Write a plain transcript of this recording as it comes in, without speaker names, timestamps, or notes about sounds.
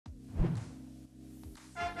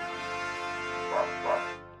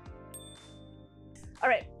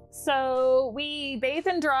So we bathed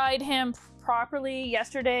and dried him properly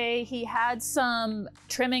yesterday. He had some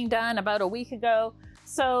trimming done about a week ago.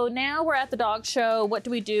 So now we're at the dog show. What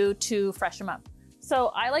do we do to freshen him up?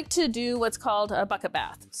 So I like to do what's called a bucket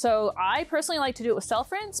bath. So I personally like to do it with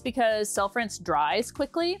self-rinse because self-rinse dries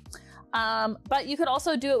quickly. But you could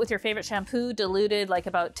also do it with your favorite shampoo, diluted like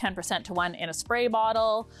about 10% to 1 in a spray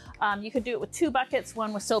bottle. You could do it with 2 buckets,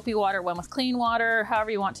 one with soapy water, one with clean water,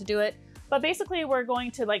 however you want to do it. But basically we're going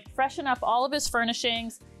to like freshen up all of his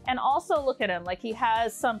furnishings and also look at him. Like he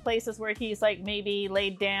has some places where he's like maybe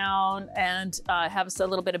laid down and has a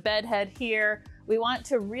little bit of bed head here. We want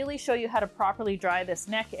to really show you how to properly dry this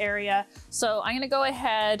neck area. So I'm gonna go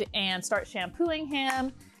ahead and start shampooing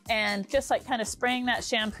him and just like kind of spraying that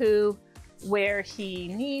shampoo where he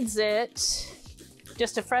needs it,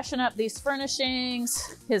 just to freshen up these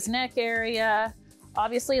furnishings, his neck area.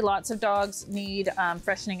 Obviously, lots of dogs need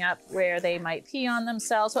freshening up where they might pee on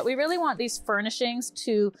themselves, but we really want these furnishings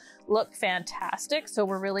to look fantastic. So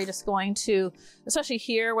we're really just going to, especially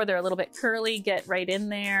here where they're a little bit curly, get right in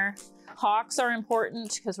there. Hocks are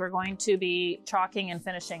important because we're going to be chalking and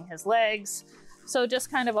finishing his legs. So just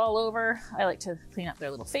kind of all over. I like to clean up their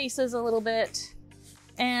little faces a little bit.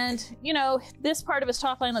 And, you know, this part of his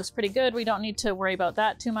top line looks pretty good. We don't need to worry about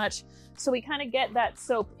that too much. So we kind of get that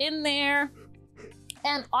soap in there.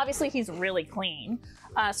 And obviously he's really clean.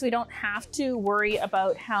 So we don't have to worry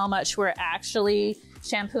about how much we're actually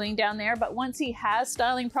shampooing down there. But once he has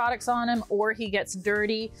styling products on him or he gets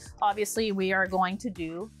dirty, obviously we are going to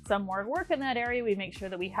do some more work in that area. We make sure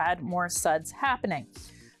that we had more suds happening.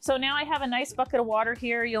 So now I have a nice bucket of water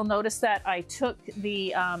here. You'll notice that I took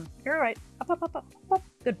the, you're right, up,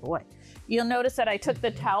 good boy. You'll notice that I took the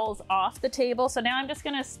towels off the table. So now I'm just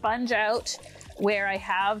gonna sponge out where I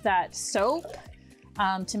have that soap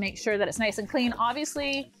to make sure that it's nice and clean.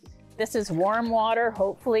 Obviously, this is warm water.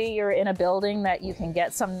 Hopefully you're in a building that you can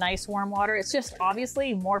get some nice warm water. It's just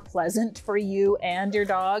obviously more pleasant for you and your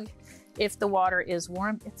dog if the water is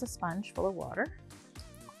warm. It's a sponge full of water.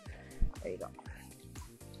 There you go.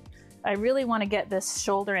 I really want to get this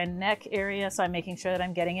shoulder and neck area, so I'm making sure that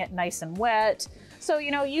I'm getting it nice and wet. So, you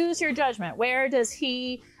know, use your judgment. Where does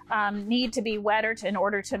he need to be wetter in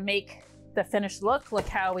order to make the finished look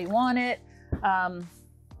how we want it?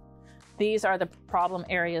 These are the problem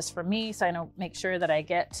areas for me, so I don't make sure that I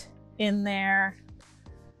get in there.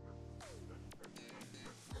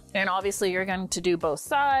 And obviously you're going to do both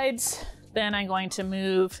sides. Then I'm going to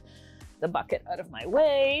move the bucket out of my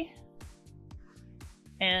way.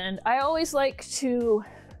 And I always like to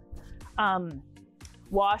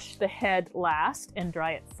wash the head last and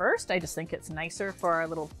dry it first. I just think it's nicer for our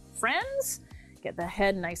little friends. Get the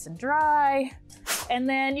head nice and dry. And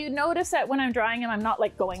then you notice that when I'm drying him, I'm not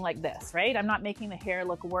like going like this, right? I'm not making the hair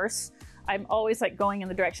look worse. I'm always like going in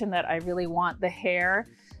the direction that I really want the hair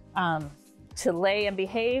to lay and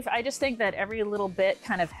behave. I just think that every little bit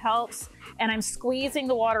kind of helps. And I'm squeezing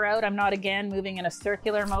the water out. I'm not, again, moving in a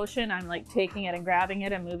circular motion. I'm like taking it and grabbing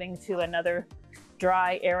it and moving to another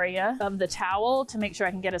dry area of the towel to make sure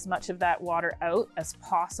I can get as much of that water out as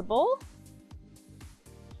possible.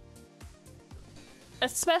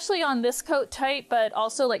 Especially on this coat type, but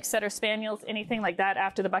also like setter spaniels, anything like that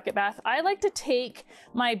after the bucket bath. I like to take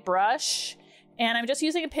my brush, and I'm just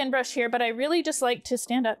using a pin brush here, but I really just like to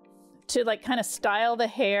stand up to like kind of style the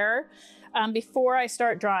hair before I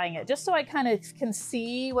start drying it, just so I kind of can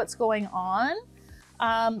see what's going on.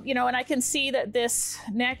 You know, and I can see that this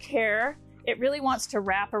neck hair, it really wants to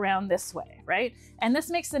wrap around this way, right? And this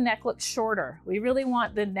makes the neck look shorter. We really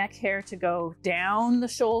want the neck hair to go down the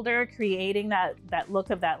shoulder, creating that look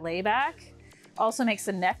of that layback. Also makes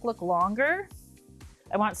the neck look longer.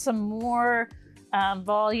 I want some more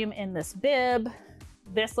volume in this bib.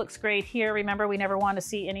 This looks great here. Remember, we never want to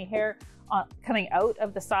see any hair coming out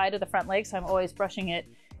of the side of the front leg, so I'm always brushing it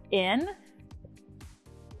in.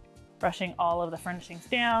 Brushing all of the furnishings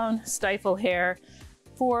down, stifle hair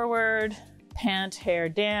forward, pant hair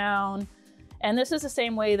down. And this is the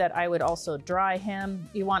same way that I would also dry him.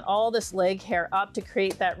 You want all this leg hair up to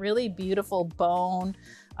create that really beautiful bone.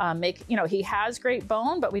 You know, he has great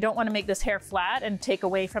bone, but we don't want to make this hair flat and take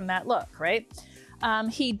away from that look, right?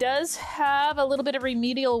 He does have a little bit of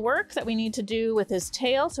remedial work that we need to do with his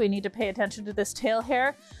tail, so we need to pay attention to this tail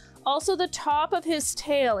hair. Also the top of his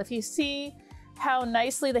tail, if you see how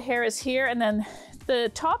nicely the hair is here, and then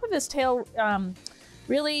the top of his tail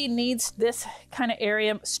really needs this kind of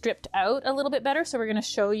area stripped out a little bit better. So we're going to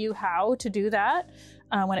show you how to do that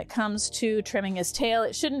when it comes to trimming his tail.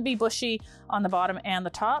 It shouldn't be bushy on the bottom and the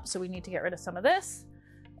top, so we need to get rid of some of this.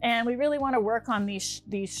 And we really want to work on these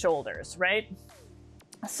shoulders, right?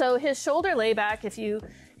 So his shoulder layback, if you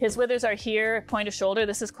His withers are here, point of shoulder.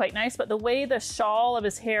 This is quite nice, but the way the shawl of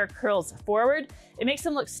his hair curls forward, it makes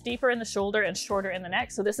him look steeper in the shoulder and shorter in the neck.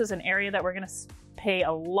 So this is an area that we're gonna pay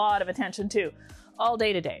a lot of attention to all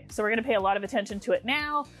day today. So we're gonna pay a lot of attention to it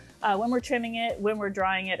now, when we're trimming it, when we're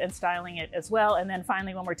drying it and styling it as well. And then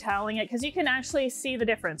finally when we're toweling it, because you can actually see the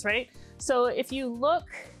difference, right? So if you look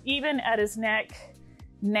even at his neck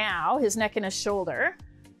now, his neck and his shoulder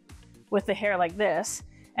with the hair like this,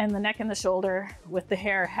 and the neck and the shoulder with the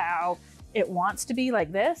hair how it wants to be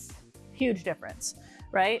like this, huge difference,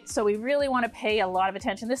 right? So we really want to pay a lot of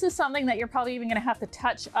attention. This is something that you're probably even going to have to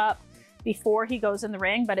touch up before he goes in the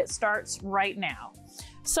ring, but it starts right now.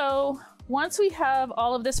 So once we have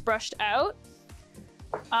all of this brushed out,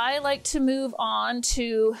 I like to move on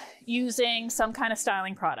to using some kind of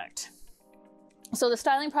styling product. So the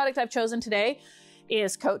styling product I've chosen today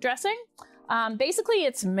is coat dressing. Basically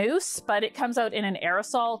it's mousse, but it comes out in an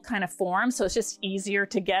aerosol kind of form. So it's just easier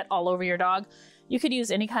to get all over your dog. You could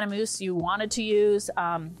use any kind of mousse you wanted to use,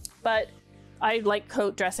 but I like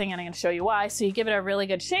coat dressing and I'm going to show you why. So you give it a really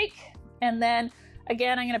good shake. And then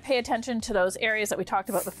again, I'm going to pay attention to those areas that we talked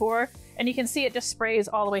about before. And you can see it just sprays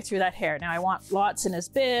all the way through that hair. Now I want lots in his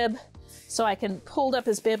bib, so I can pull up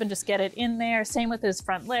his bib and just get it in there. Same with his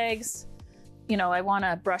front legs. You know, I want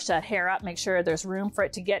to brush that hair up, make sure there's room for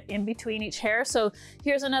it to get in between each hair. So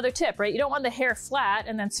here's another tip, right? You don't want the hair flat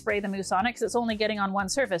and then spray the mousse on it because it's only getting on one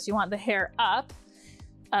surface. You want the hair up,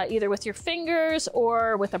 either with your fingers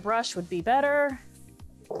or with a brush would be better.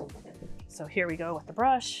 So here we go with the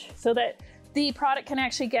brush so that the product can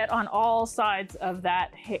actually get on all sides of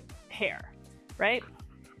that hair, right?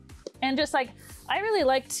 And just like, I really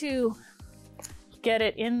like to get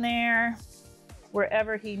it in there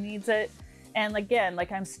wherever he needs it. And again,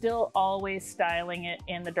 like I'm still always styling it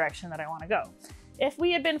in the direction that I want to go. If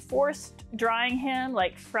we had been forced drying him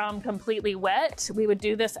like from completely wet, we would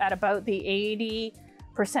do this at about the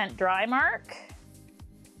 80% dry mark.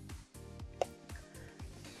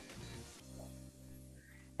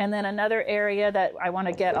 And then another area that I want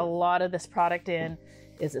to get a lot of this product in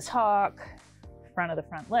is this hock, front of the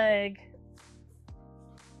front leg.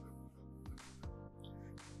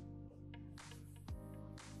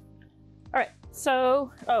 All right, so,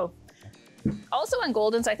 also on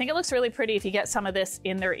Goldens, I think it looks really pretty if you get some of this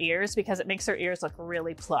in their ears because it makes their ears look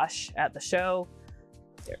really plush at the show.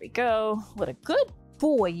 There we go. What a good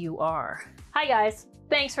boy you are. Hi guys,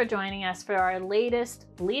 thanks for joining us for our latest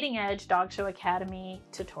Leading Edge Dog Show Academy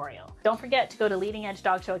tutorial. Don't forget to go to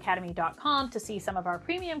leadingedgedogshowacademy.com to see some of our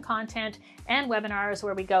premium content and webinars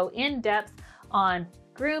where we go in depth on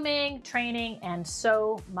grooming, training, and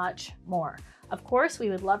so much more. Of course, we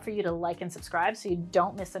would love for you to like and subscribe so you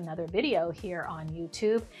don't miss another video here on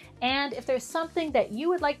YouTube. And if there's something that you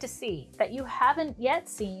would like to see that you haven't yet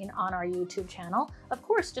seen on our YouTube channel, of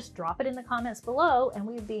course, just drop it in the comments below and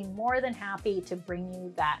we'd be more than happy to bring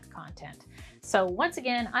you that content. So once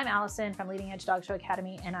again, I'm Allison from Leading Edge Dog Show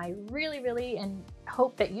Academy, and I really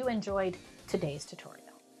hope that you enjoyed today's tutorial.